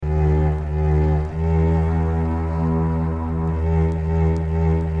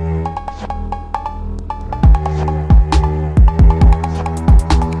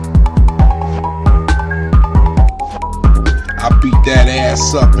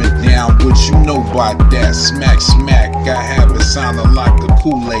What's up and down, what you know about that? Smack, smack, I have it sounding like the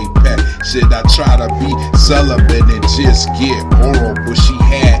Kool-Aid pack. Shit, I try to be celibate and just get oral, but she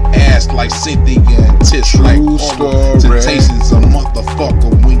had ass like Cynthia and tits like oral. Temptation's a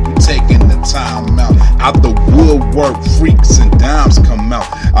motherfucker when you taking the time out. Out the woodwork, freaks and dimes come out.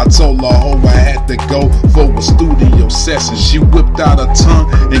 I told her I had to go for a studio session. She whipped out her tongue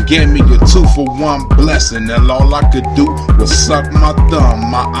and gave me a 2-for-1 blessing. And all I could do was suck my thumb.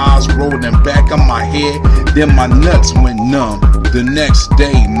 My eyes rolling back on my head, then my nuts went numb. The next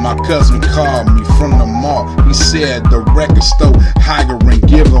day, my cousin called me from the mall. He said the record store hiring,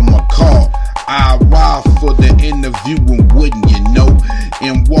 give him a call. I arrived for the interview and wouldn't you know,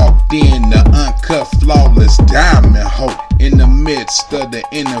 and walked in the uncut, flawless diamond hoe. In the midst of the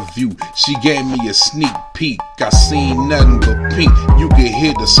interview, she gave me a sneak peek. I seen nothing but pink. You could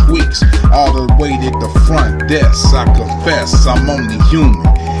hear the squeaks all the way to the front desk. I confess I'm only human.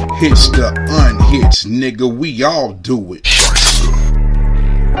 Hitch the unhitched, nigga, we all do it.